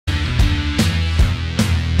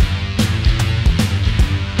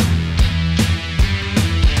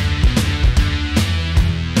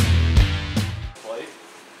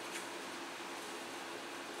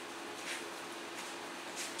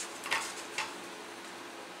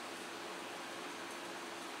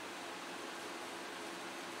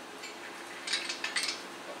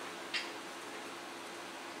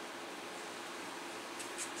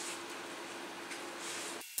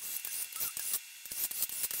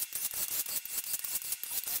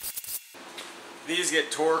These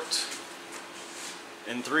get torqued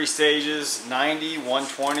in 3 stages: 90,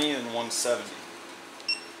 120, and 170.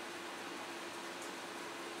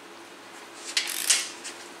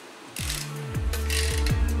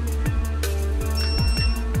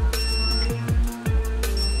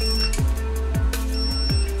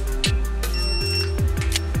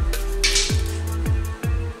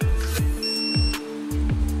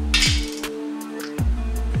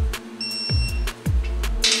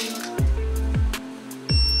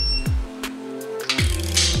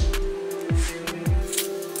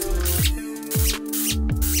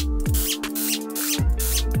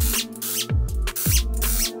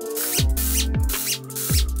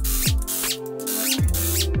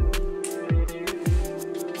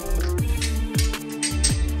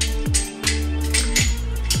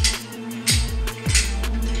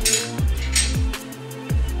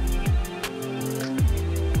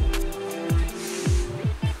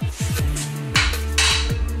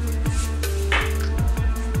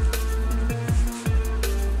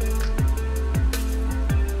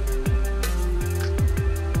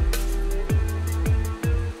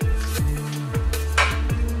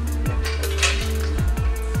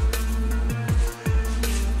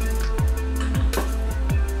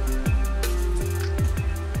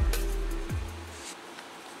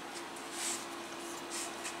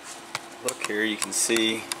 Look here, you can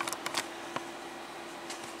see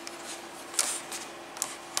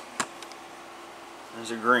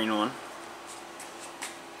there's a green one.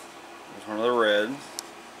 There's one of the red,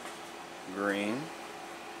 green,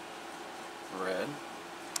 red,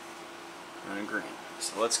 and a green.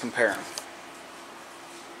 So let's compare them.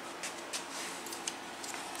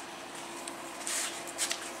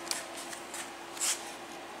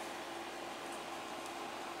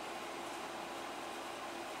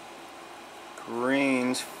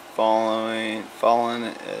 Green's falling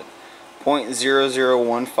at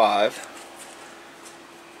 0.0015.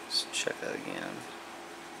 Let's check that again.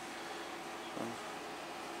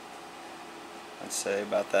 I'd say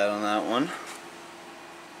about that on that one.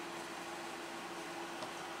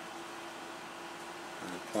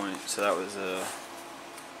 And the point, so that was a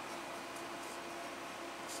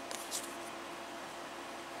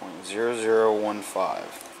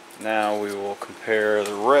 0.0015. Now we will compare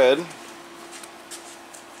the red.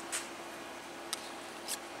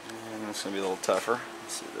 It's going to be a little tougher.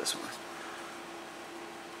 Let's see this one.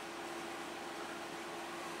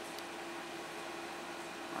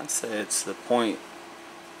 I'd say it's the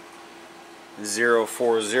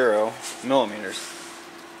 0.040 millimeters.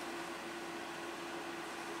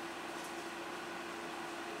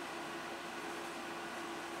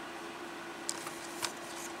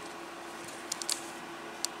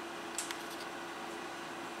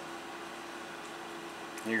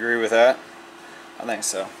 You agree with that? I think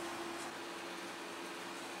so.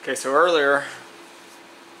 Okay, so earlier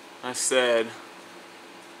I said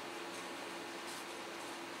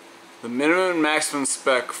the minimum and maximum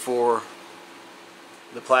spec for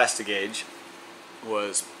the plastic gauge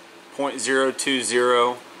was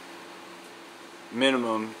 0.020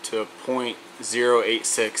 minimum to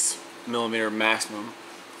 0.086 millimeter maximum,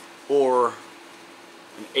 or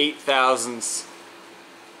an 8 thousandths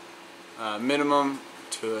minimum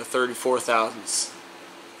to a 34 thousandths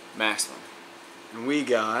maximum. And we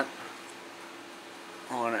got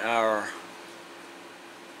on our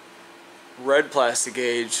red plastic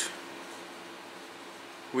gauge,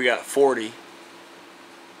 we got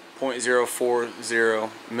 40.040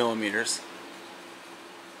 millimeters.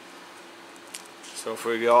 So if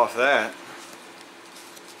we go off that,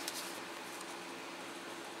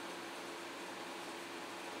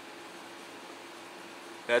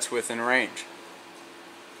 that's within range.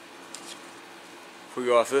 If we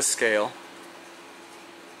go off this scale,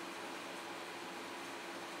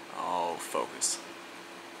 focus,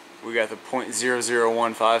 we got the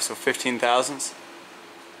 0.0015, so 15 thousandths.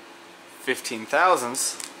 15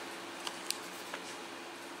 thousandths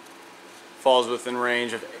falls within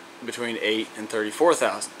range of between 8 and 34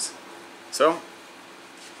 thousandths. So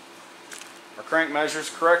our crank measures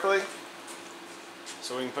correctly,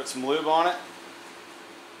 so we can put some lube on it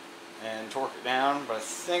and torque it down, but I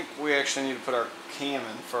think we actually need to put our cam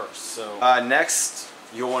in first. So next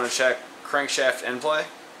you'll want to check crankshaft end play.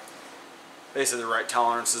 Basically the right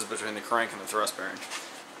tolerances between the crank and the thrust bearing.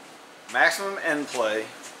 Maximum end play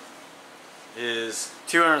is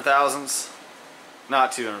 200 thousandths,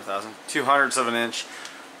 not 200,000, 200ths of an inch,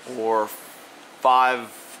 or 5,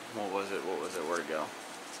 where'd it go?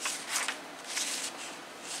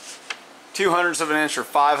 200ths of an inch, or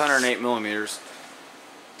 508 millimeters,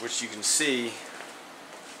 which you can see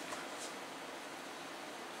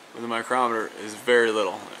with the micrometer is very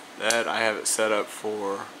little. That I have it set up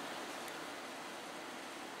for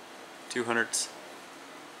 200ths,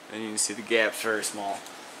 and you can see the gap's very small,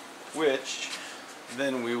 which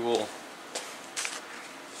then we will,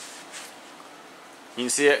 you can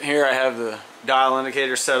see it here. I have the dial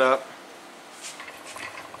indicator set up,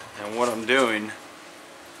 and what I'm doing,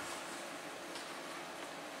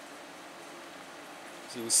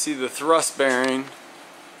 so you can see the thrust bearing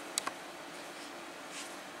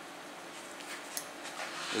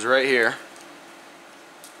is right here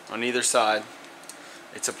on either side.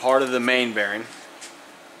 It's a part of the main bearing.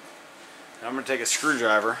 And I'm going to take a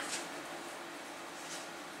screwdriver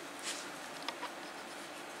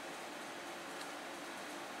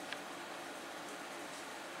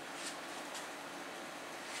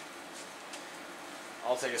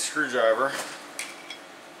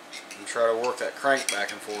and try to work that crank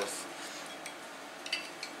back and forth.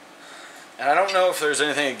 And I don't know if there's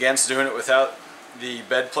anything against doing it without the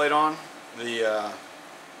bed plate on, the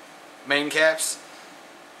main caps.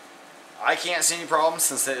 I can't see any problems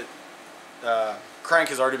since the crank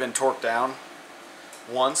has already been torqued down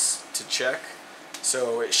once to check,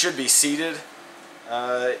 so it should be seated.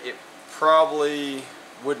 It probably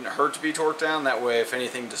wouldn't hurt to be torqued down, that way if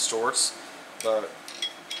anything distorts, but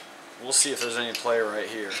we'll see if there's any play right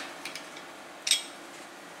here.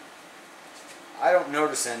 I don't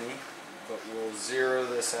notice any, but we'll zero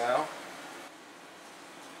this out.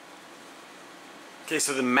 Okay,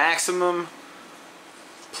 so the maximum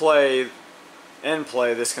end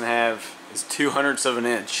play this can have is 2/100ths of an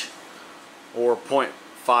inch, or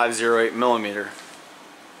 0.508 millimeter.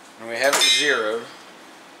 And we have it zeroed,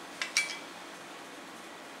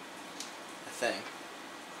 I think.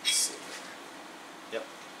 Let's see. Yep,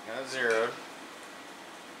 got it zeroed.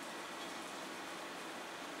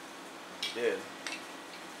 We did. Okay,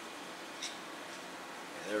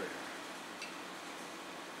 there we go.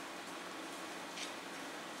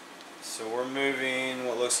 So we're moving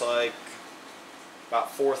what looks like about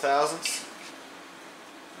 0.004,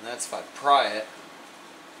 and that's if I pry it.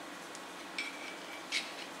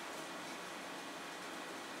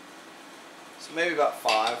 So maybe about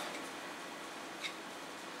 5.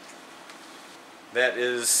 That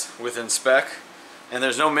is within spec, and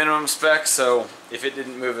there's no minimum spec, so if it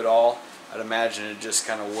didn't move at all, I'd imagine it'd just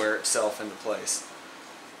kind of wear itself into place.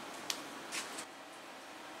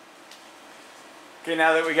 Okay,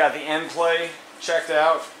 now that we got the end play checked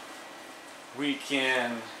out, we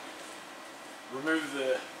can remove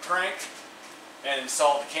the crank and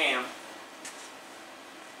install the cam.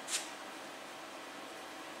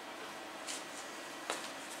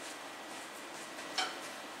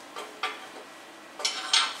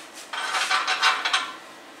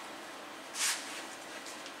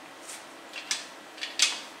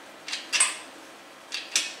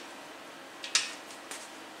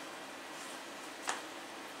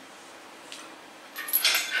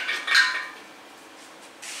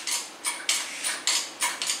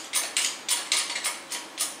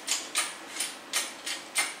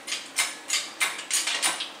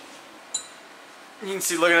 You can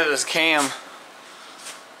see, looking at this cam,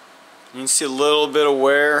 you can see a little bit of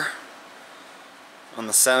wear on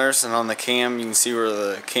the centers, and on the cam you can see where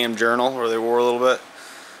the cam journal, where they wore a little bit.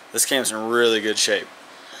 This cam's in really good shape.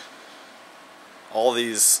 All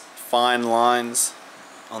these fine lines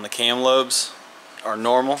on the cam lobes are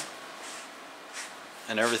normal,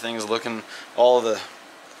 and everything is looking, all of the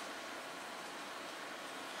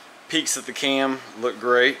peaks at the cam look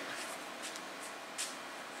great.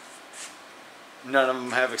 None of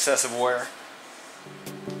them have excessive wear.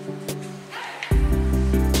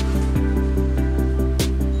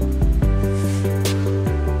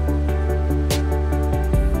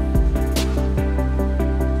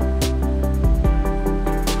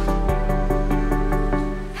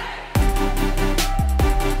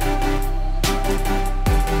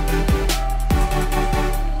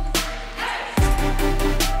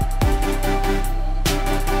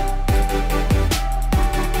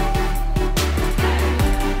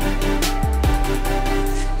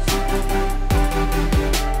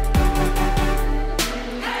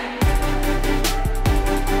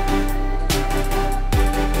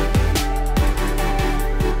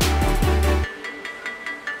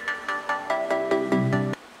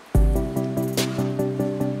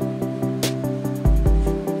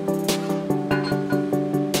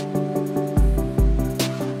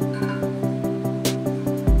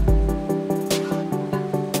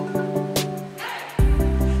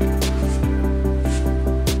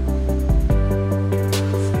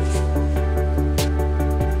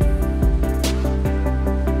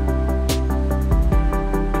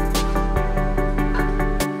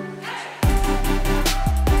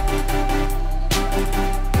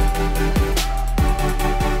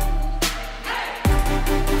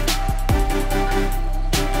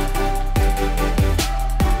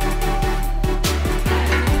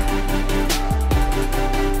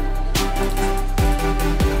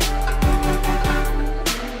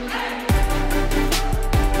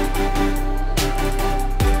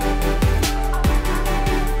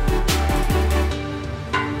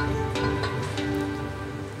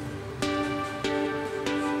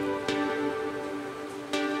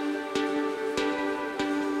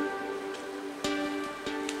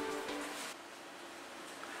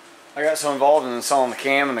 I got so involved in installing the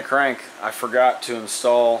cam and the crank, I forgot to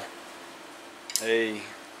install a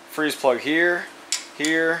freeze plug here,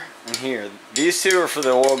 here, and here. These two are for the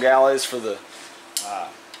oil galleys for the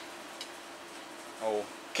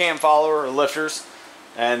cam follower or lifters,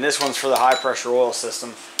 and this one's for the high pressure oil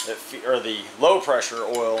system or the low pressure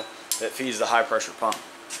oil that feeds the high pressure pump.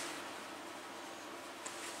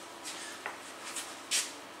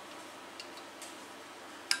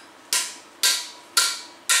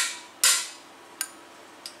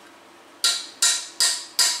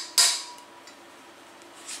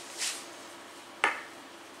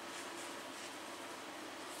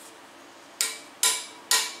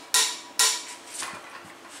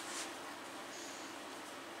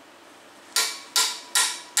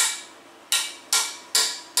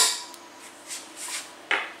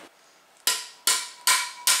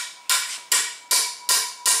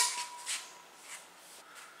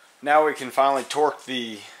 Now we can finally torque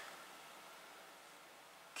the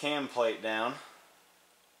cam plate down.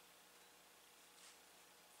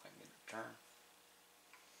 I can get it to turn.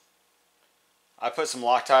 I put some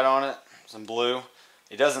Loctite on it, some blue.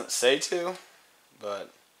 It doesn't say to,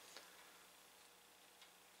 but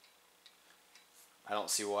I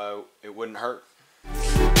don't see why it wouldn't hurt.